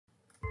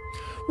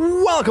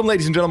Welcome,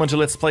 ladies and gentlemen, to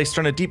Let's Play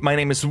Stranded Deep. My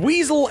name is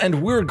Weasel,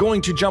 and we're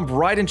going to jump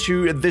right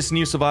into this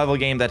new survival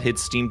game that hit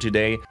Steam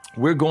today.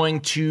 We're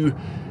going to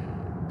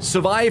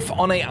survive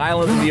on an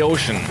island in the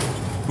ocean.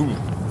 Ooh.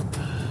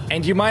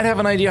 And you might have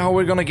an idea how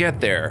we're gonna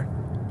get there.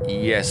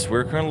 Yes,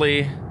 we're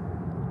currently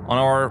on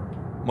our,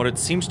 what it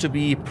seems to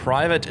be,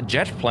 private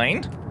jet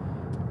plane.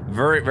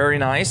 Very, very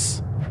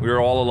nice. We're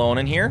all alone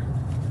in here.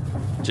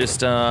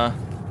 Just, oh,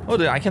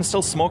 I can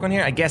still smoke on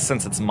here? I guess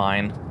since it's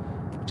mine.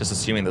 Just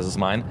assuming this is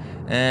mine.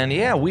 And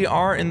yeah, we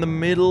are in the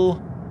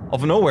middle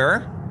of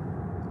nowhere.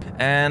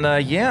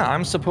 And yeah,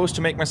 I'm supposed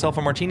to make myself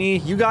a martini.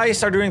 You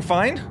guys are doing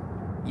fine?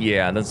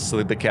 Yeah, that's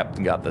the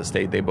captain got this.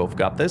 They both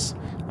got this.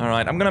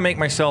 Alright, I'm gonna make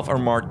myself a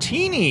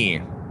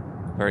martini.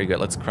 Very good,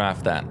 let's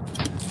craft that.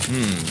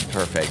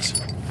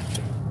 Perfect.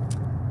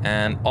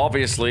 And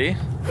obviously,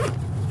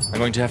 I'm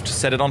going to have to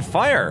set it on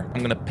fire.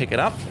 I'm gonna pick it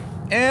up,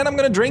 and I'm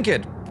gonna drink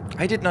it.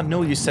 I did not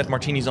know you set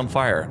martinis on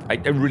fire. I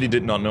really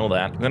did not know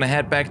that. I'm gonna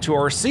head back to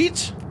our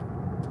seat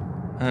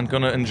and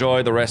gonna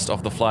enjoy the rest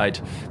of the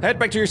flight. Head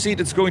back to your seat,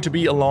 it's going to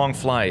be a long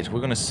flight.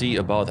 We're gonna see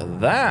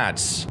about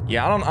that.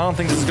 Yeah, I don't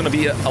think this is gonna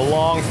be a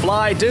long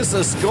flight. This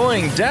is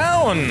going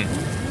down.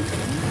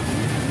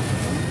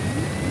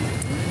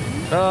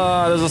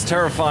 This is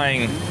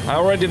terrifying. I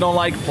already don't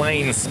like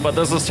planes, but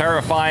this is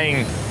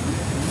terrifying.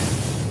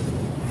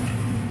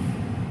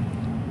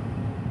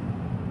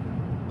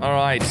 All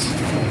right.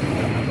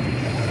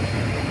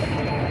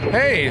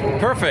 Hey,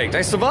 perfect,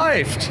 I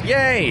survived!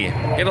 Yay!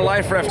 Get a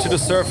life raft to the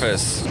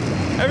surface.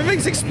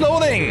 Everything's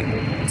exploding!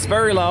 It's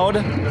very loud.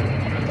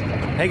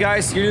 Hey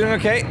guys, you doing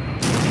okay?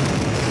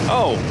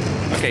 Oh,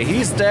 okay,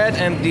 he's dead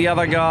and the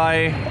other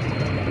guy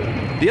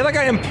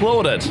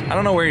imploded. I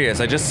don't know where he is,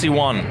 I just see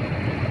one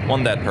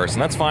dead person,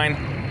 that's fine.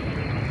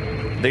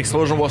 The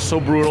explosion was so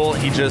brutal,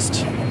 he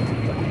just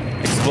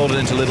exploded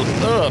into little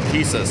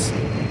pieces.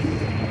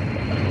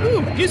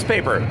 Ooh,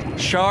 newspaper.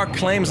 Shark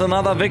claims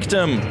another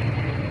victim.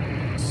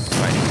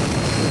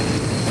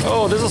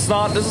 Oh, this is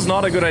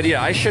not a good idea.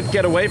 I should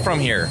get away from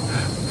here.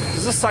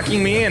 This is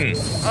sucking me in.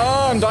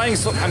 Oh, I'm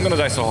gonna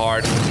die so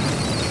hard.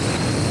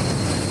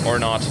 Or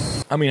not.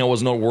 I mean, I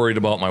was not worried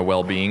about my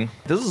well-being.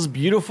 This is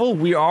beautiful.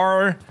 We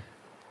are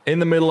in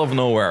the middle of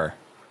nowhere.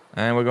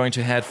 And we're going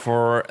to head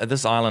for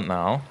this island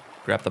now.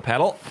 Grab the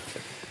paddle.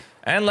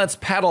 And let's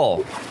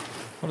paddle.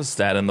 What is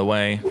that in the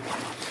way?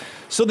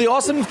 So the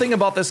awesome thing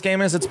about this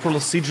game is it's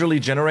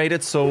procedurally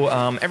generated. So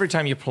every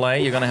time you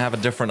play, you're gonna have a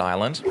different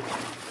island.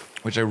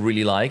 Which I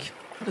really like.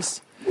 What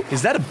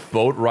is that a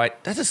boat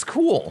right? That is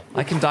cool.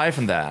 I can dive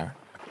in there.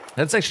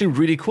 That's actually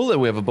really cool that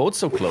we have a boat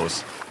so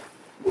close.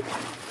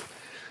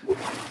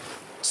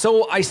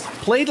 So I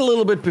played a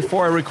little bit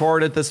before I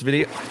recorded this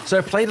video. So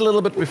I played a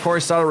little bit before I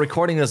started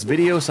recording this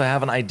video, so I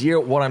have an idea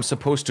what I'm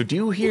supposed to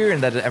do here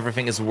and that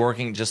everything is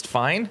working just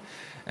fine.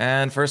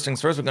 And first things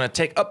first, we're gonna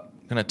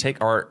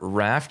take our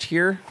raft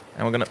here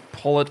and we're gonna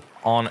pull it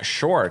on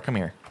shore. Come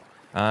here.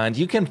 And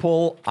you can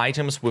pull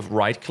items with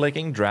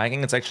right-clicking,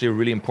 dragging. It's actually a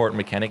really important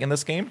mechanic in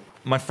this game.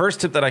 My first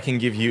tip that I can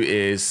give you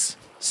is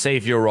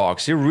save your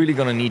rocks. You're really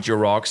gonna need your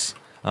rocks.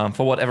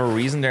 For whatever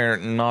reason, they're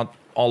not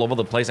all over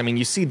the place. I mean,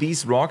 you see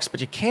these rocks,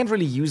 but you can't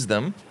really use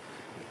them.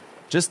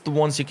 Just the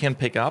ones you can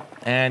pick up.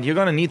 And you're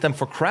gonna need them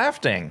for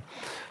crafting.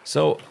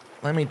 So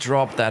let me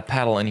drop that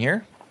paddle in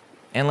here.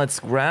 And let's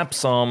grab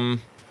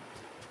some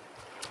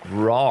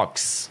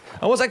rocks.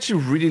 I was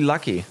actually really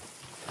lucky.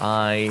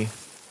 I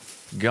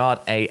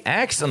got an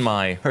axe in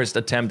my first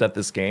attempt at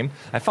this game.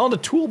 I found a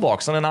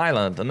toolbox on an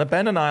island, an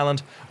abandoned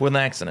island with an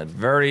axe in it.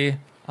 Very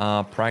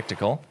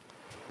practical,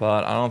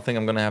 but I don't think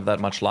I'm gonna have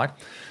that much luck.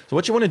 So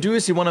what you want to do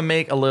is you want to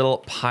make a little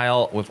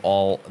pile with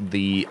all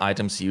the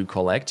items you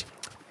collect.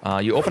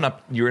 You open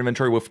up your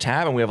inventory with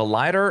tab, and we have a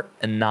lighter,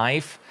 a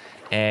knife,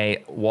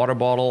 a water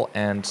bottle,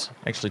 and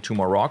actually 2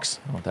 more rocks.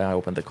 Oh, there I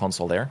opened the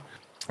console there.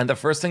 And the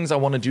first things I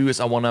want to do is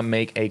I want to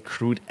make a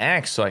crude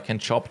axe so I can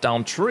chop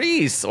down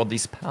trees or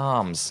these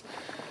palms.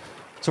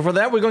 So for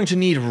that we're going to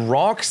need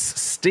rocks,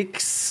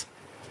 sticks,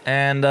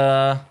 and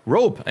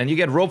rope. And you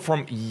get rope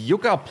from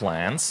yucca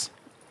plants.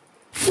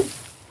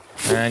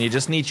 And you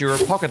just need your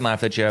pocket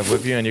knife that you have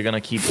with you, and you're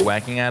going to keep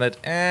whacking at it.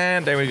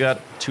 And there we got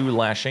 2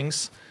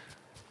 lashings.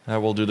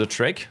 That will do the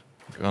trick.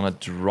 We're going to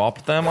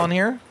drop them on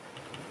here.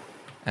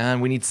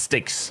 And we need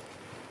sticks.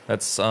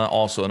 That's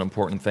also an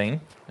important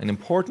thing. An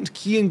important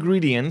key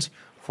ingredient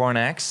for an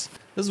axe.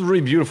 This is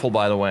really beautiful,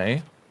 by the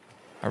way.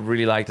 I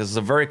really like this. It's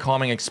a very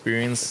calming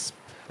experience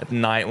at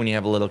night when you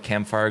have a little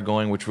campfire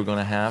going, which we're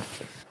gonna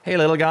have. Hey,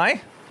 little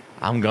guy.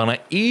 I'm gonna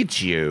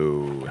eat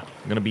you.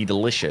 I'm gonna be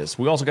delicious.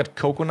 We also got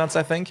coconuts,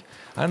 I think.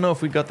 I don't know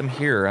if we got them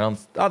here.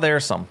 Oh,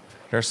 there's some.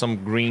 There's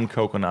some green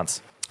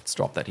coconuts. Let's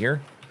drop that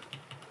here.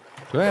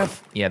 Do I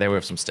have? Yeah, there we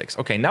have some sticks.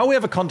 Okay, now we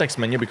have a context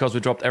menu because we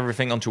dropped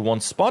everything onto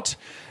one spot.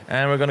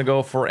 And we're gonna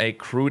go for a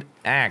crude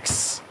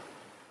axe.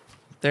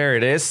 There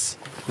it is.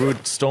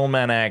 Crude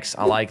stoneman axe.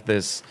 I like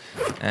this.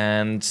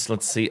 And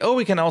let's see. Oh,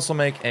 we can also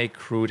make a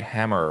crude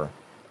hammer.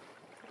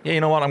 Yeah, you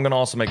know what? I'm gonna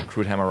also make a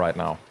crude hammer right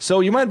now.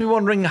 So you might be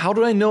wondering, how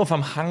do I know if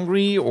I'm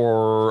hungry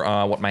or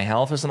what my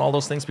health is and all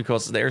those things?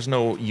 Because there's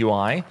no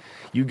UI.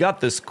 You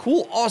got this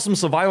cool, awesome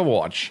survival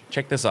watch.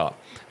 Check this out.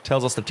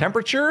 Tells us the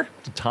temperature,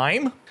 the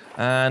time,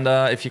 and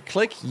if you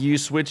click, you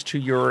switch to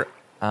your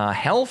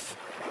health,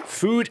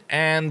 food,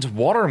 and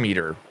water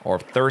meter, or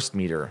thirst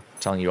meter,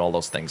 telling you all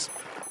those things.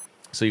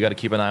 So you got to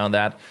keep an eye on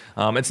that.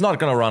 It's not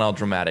gonna run out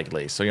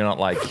dramatically, so you're not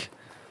like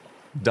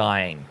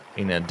dying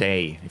in a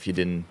day if you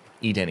didn't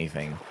eat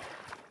anything,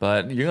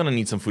 but you're gonna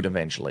need some food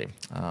eventually.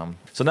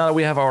 So now that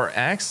we have our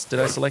axe, did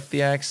I select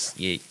the axe?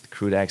 Yeah, the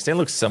crude axe. They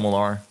look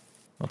similar.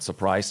 Not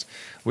surprised.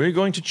 We're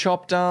going to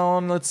chop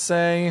down, let's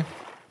say,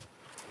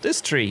 this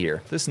tree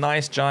here. This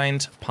nice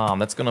giant palm.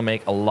 That's gonna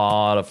make a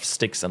lot of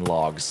sticks and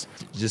logs.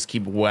 You just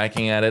keep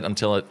whacking at it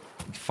until it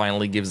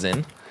finally gives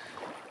in.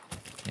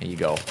 There you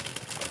go.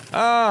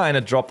 Ah, and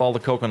it dropped all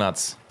the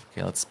coconuts.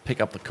 Okay, let's pick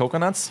up the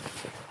coconuts.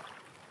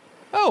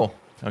 Oh.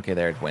 Okay,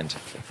 there it went.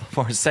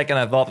 For a second,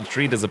 I thought the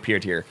tree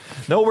disappeared here.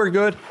 No, we're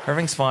good.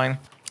 Everything's fine.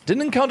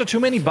 Didn't encounter too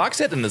many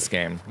bugs yet in this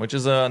game, which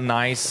is a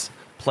nice,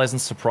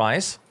 pleasant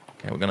surprise.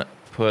 Okay, we're gonna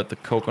put the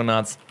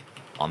coconuts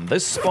on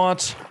this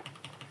spot.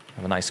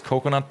 Have a nice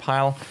coconut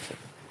pile.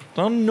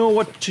 Don't know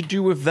what to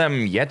do with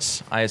them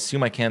yet. I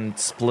assume I can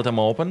split them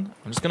open.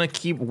 I'm just gonna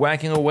keep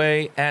whacking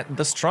away at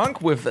this trunk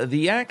with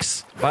the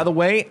axe. By the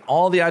way,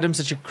 all the items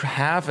that you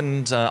have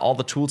and all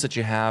the tools that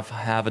you have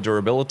a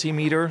durability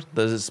meter.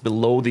 This is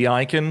below the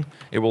icon.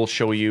 It will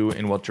show you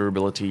in what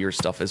durability your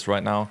stuff is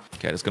right now.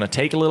 Okay, it's gonna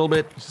take a little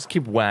bit. Just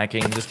keep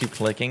whacking, just keep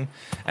clicking.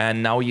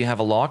 And now you have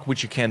a log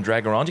which you can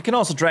drag around. You can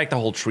also drag the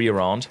whole tree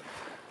around.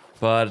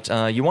 But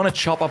you want to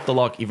chop up the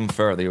log even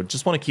further. You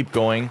just want to keep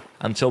going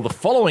until the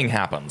following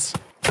happens.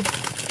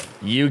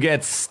 You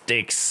get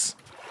sticks.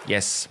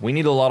 Yes, we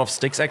need a lot of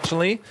sticks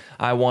actually.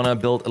 I want to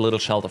build a little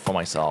shelter for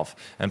myself.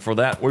 And for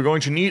that, we're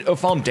going to need a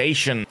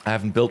foundation. I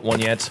haven't built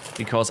one yet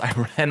because I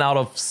ran out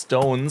of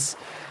stones.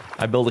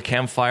 I built a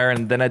campfire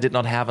and then I did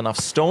not have enough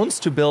stones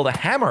to build a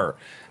hammer.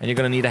 And you're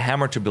going to need a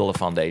hammer to build a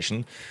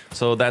foundation.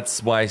 So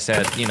that's why I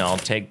said, you know,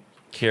 take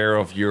care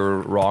of your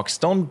rocks.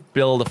 Don't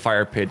build a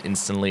fire pit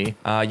instantly.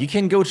 You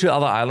can go to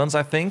other islands,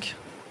 I think.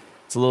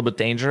 It's a little bit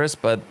dangerous,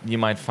 but you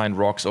might find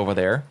rocks over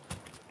there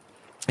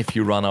if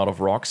you run out of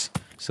rocks.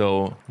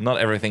 So not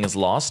everything is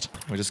lost.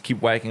 We just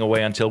keep whacking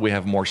away until we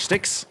have more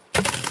sticks.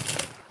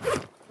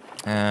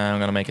 And I'm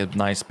gonna make a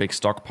nice big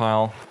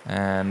stockpile.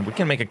 And we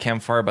can make a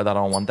campfire, but I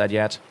don't want that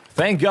yet.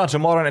 Thank God to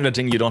modern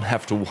editing you don't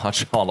have to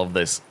watch all of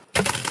this.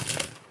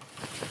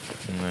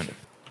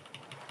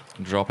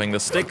 Dropping the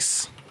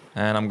sticks.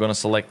 And I'm gonna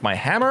select my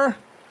hammer.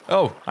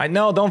 Oh, I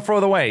know, don't throw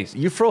it away.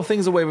 You throw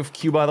things away with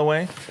Q, by the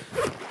way.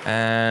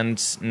 And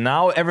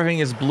now everything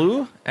is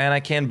blue, and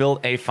I can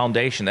build a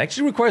foundation. It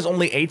actually requires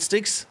only 8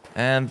 sticks.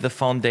 And the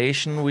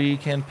foundation we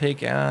can pick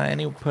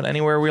put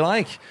anywhere we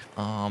like.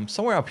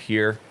 Somewhere up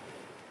here.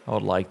 I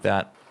would like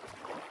that.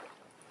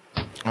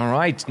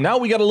 Alright, now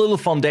we got a little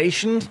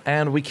foundation,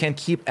 and we can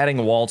keep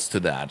adding walls to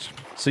that.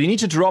 So you need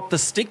to drop the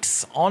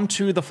sticks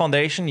onto the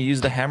foundation, you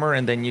use the hammer,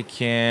 and then you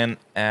can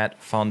add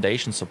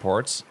foundation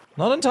supports.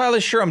 Not entirely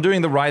sure I'm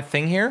doing the right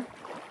thing here,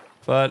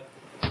 but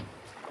it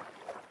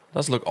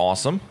does look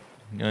awesome.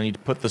 You're gonna need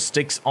to put the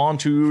sticks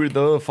onto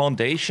the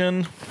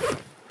foundation.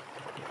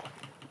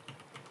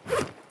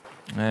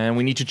 And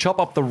we need to chop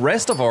up the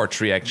rest of our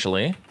tree,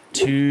 actually.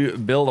 To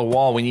build a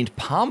wall, we need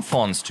palm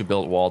fronds to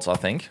build walls, I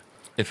think.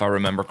 If I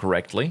remember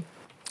correctly.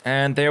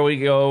 And there we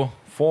go.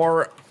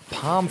 4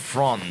 palm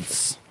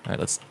fronds. Alright,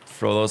 let's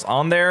throw those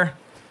on there.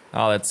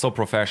 Oh, that's so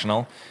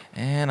professional.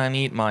 And I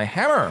need my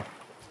hammer.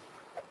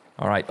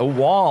 Alright, a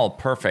wall.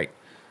 Perfect.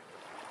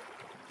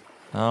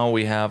 Now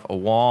we have a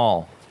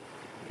wall.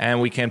 And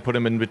we can put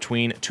them in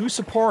between 2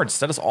 supports.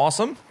 That is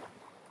awesome.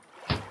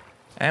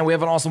 And we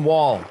have an awesome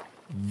wall.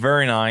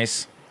 Very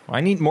nice.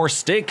 I need more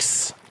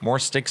sticks. More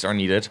sticks are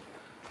needed.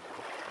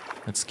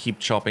 Let's keep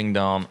chopping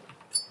down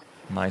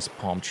nice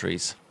palm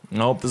trees.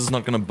 Nope, this is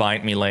not gonna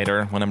bite me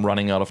later when I'm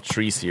running out of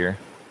trees here.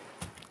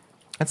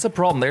 That's the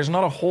problem. There's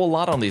not a whole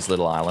lot on these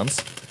little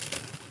islands.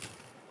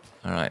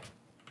 Alright.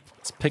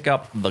 Let's pick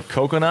up the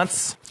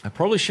coconuts. I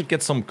probably should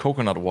get some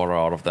coconut water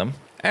out of them.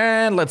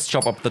 And let's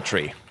chop up the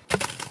tree.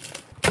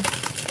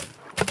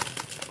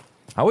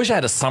 I wish I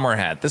had a summer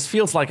hat. This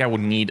feels like I would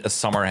need a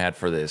summer hat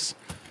for this.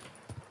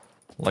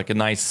 Like a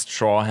nice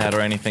straw hat or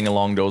anything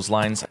along those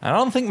lines. I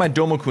don't think my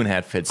Domokun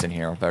hat fits in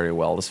here very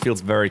well. This feels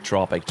very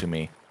tropic to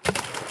me.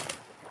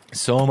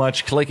 So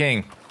much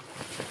clicking.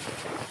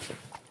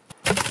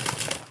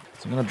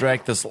 So I'm gonna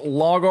drag this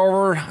log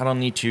over. I don't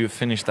need to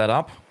finish that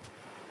up.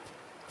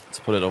 Let's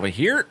put it over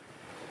here.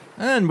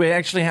 And we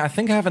actually, I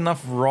think I have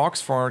enough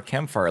rocks for our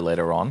campfire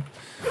later on.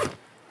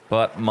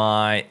 But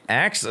my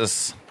axe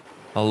is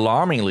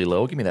alarmingly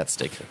low. Give me that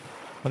stick.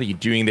 What are you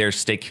doing there,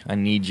 stick? I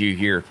need you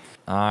here.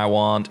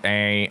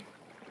 I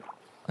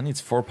need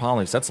 4 palm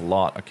leaves. That's a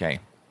lot. Okay.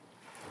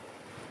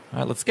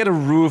 Alright, let's get a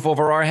roof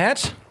over our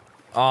head.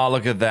 Oh,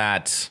 look at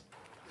that.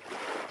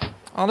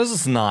 Oh, this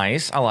is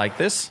nice. I like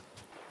this.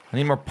 I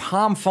need more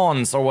palm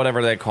fronds or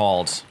whatever they're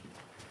called.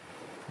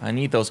 I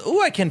need those.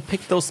 Oh, I can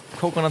pick those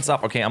coconuts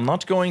up. Okay, I'm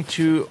not going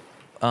to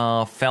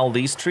fell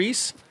these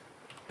trees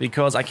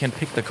because I can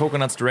pick the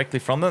coconuts directly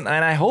from them.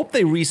 And I hope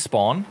they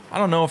respawn. I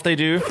don't know if they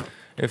do.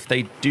 If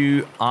they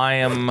do,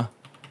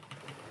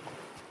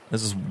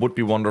 would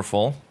be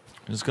wonderful.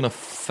 I'm just gonna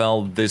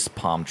fell this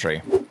palm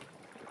tree.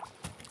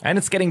 And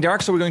it's getting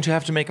dark, so we're going to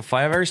have to make a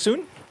fire very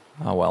soon.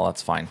 Oh, well,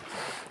 that's fine.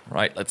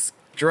 Right, let's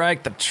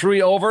drag the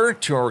tree over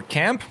to our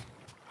camp.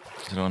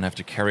 So I don't have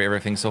to carry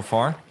everything so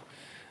far.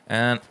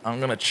 And I'm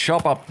gonna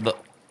chop up the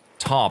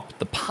top,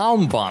 the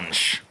palm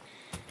bunch.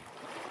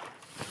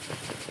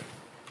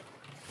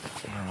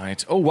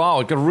 Alright. Oh,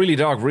 wow, it got really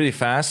dark really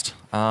fast.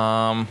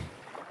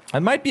 It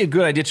might be a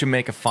good idea to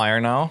make a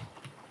fire now.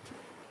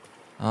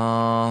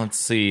 Let's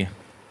see.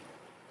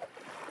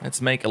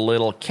 Let's make a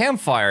little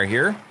campfire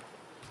here.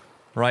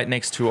 Right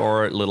next to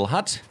our little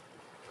hut.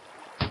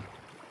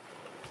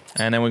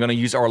 And then we're gonna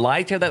use our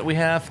lighter that we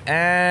have.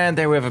 And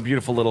there we have a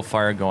beautiful little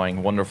fire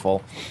going.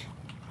 Wonderful.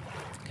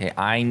 Okay,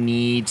 I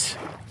need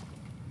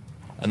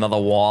another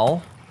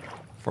wall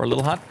for a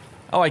little hut.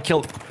 Oh, I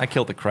killed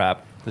the crab.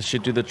 This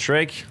should do the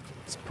trick.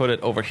 Let's put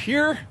it over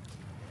here.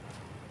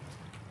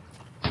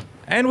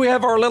 And we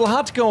have our little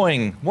hut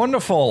going.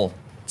 Wonderful.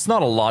 It's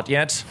not a lot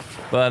yet,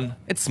 but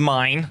it's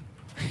mine.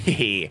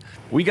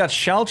 We got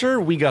shelter,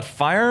 we got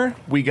fire,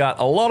 we got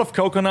a lot of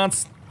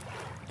coconuts.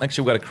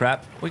 Actually, we got a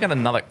crab. We got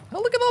another. Oh,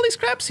 look at all these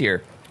crabs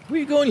here. Where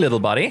are you going, little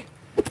buddy?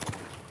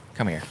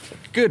 Come here.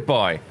 Good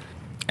boy.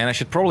 And I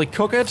should probably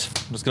cook it.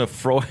 I'm just gonna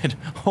throw it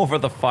over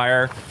the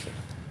fire.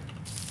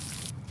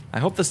 I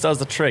hope this does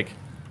the trick.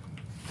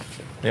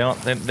 They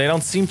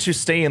don't seem to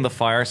stay in the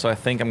fire, so I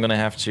think I'm gonna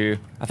have to.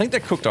 I think they're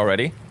cooked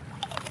already.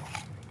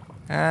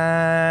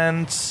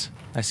 And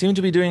I seem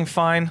to be doing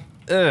fine.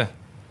 Ugh.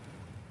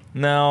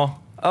 No.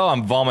 Oh,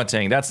 I'm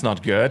vomiting. That's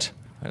not good.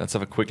 Right, let's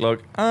have a quick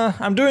look.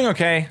 I'm doing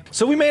okay.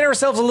 So we made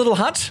ourselves a little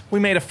hut. We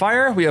made a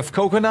fire. We have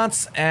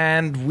coconuts.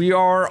 And we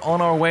are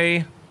on our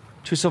way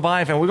to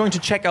survive. And we're going to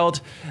check out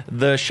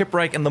the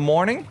shipwreck in the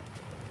morning.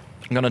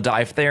 I'm gonna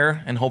dive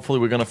there. And hopefully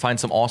we're gonna find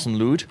some awesome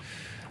loot.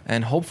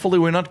 And hopefully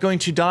we're not going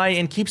to die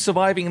and keep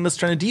surviving in this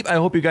Stranded Deep. I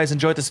hope you guys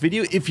enjoyed this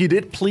video. If you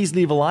did, please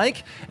leave a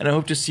like. And I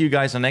hope to see you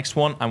guys in the next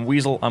one. I'm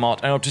Weasel. I'm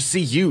out. I hope to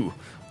see you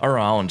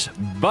around.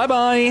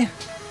 Bye-bye.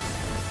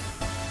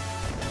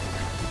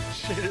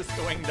 Shit is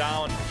going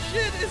down.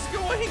 Shit is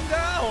going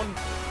down.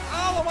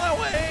 Out of my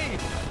way.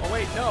 Oh,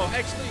 wait, no.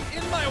 Actually,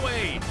 in my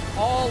way.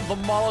 All the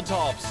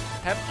Molotovs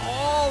have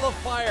all the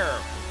fire.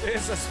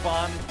 This is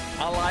fun.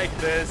 I like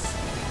this.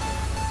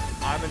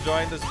 I'm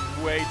enjoying this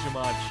way too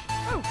much.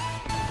 Oh.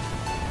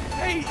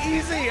 Hey,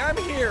 easy. I'm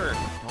here.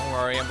 Don't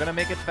worry. I'm going to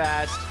make it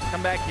fast.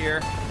 Come back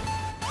here.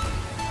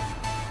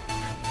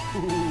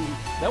 Ooh,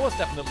 that was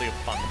definitely a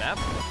fun map.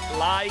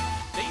 Like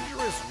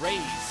dangerous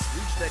race.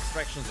 Reach the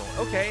extraction zone.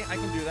 Okay, I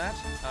can do that.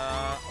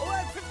 Oh, I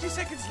have 50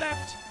 seconds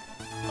left.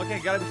 Okay,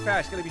 gotta be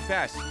fast. Gotta be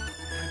fast.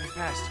 Gotta be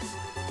fast.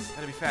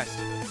 Gotta be fast.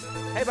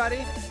 Hey,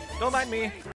 buddy. Don't mind me.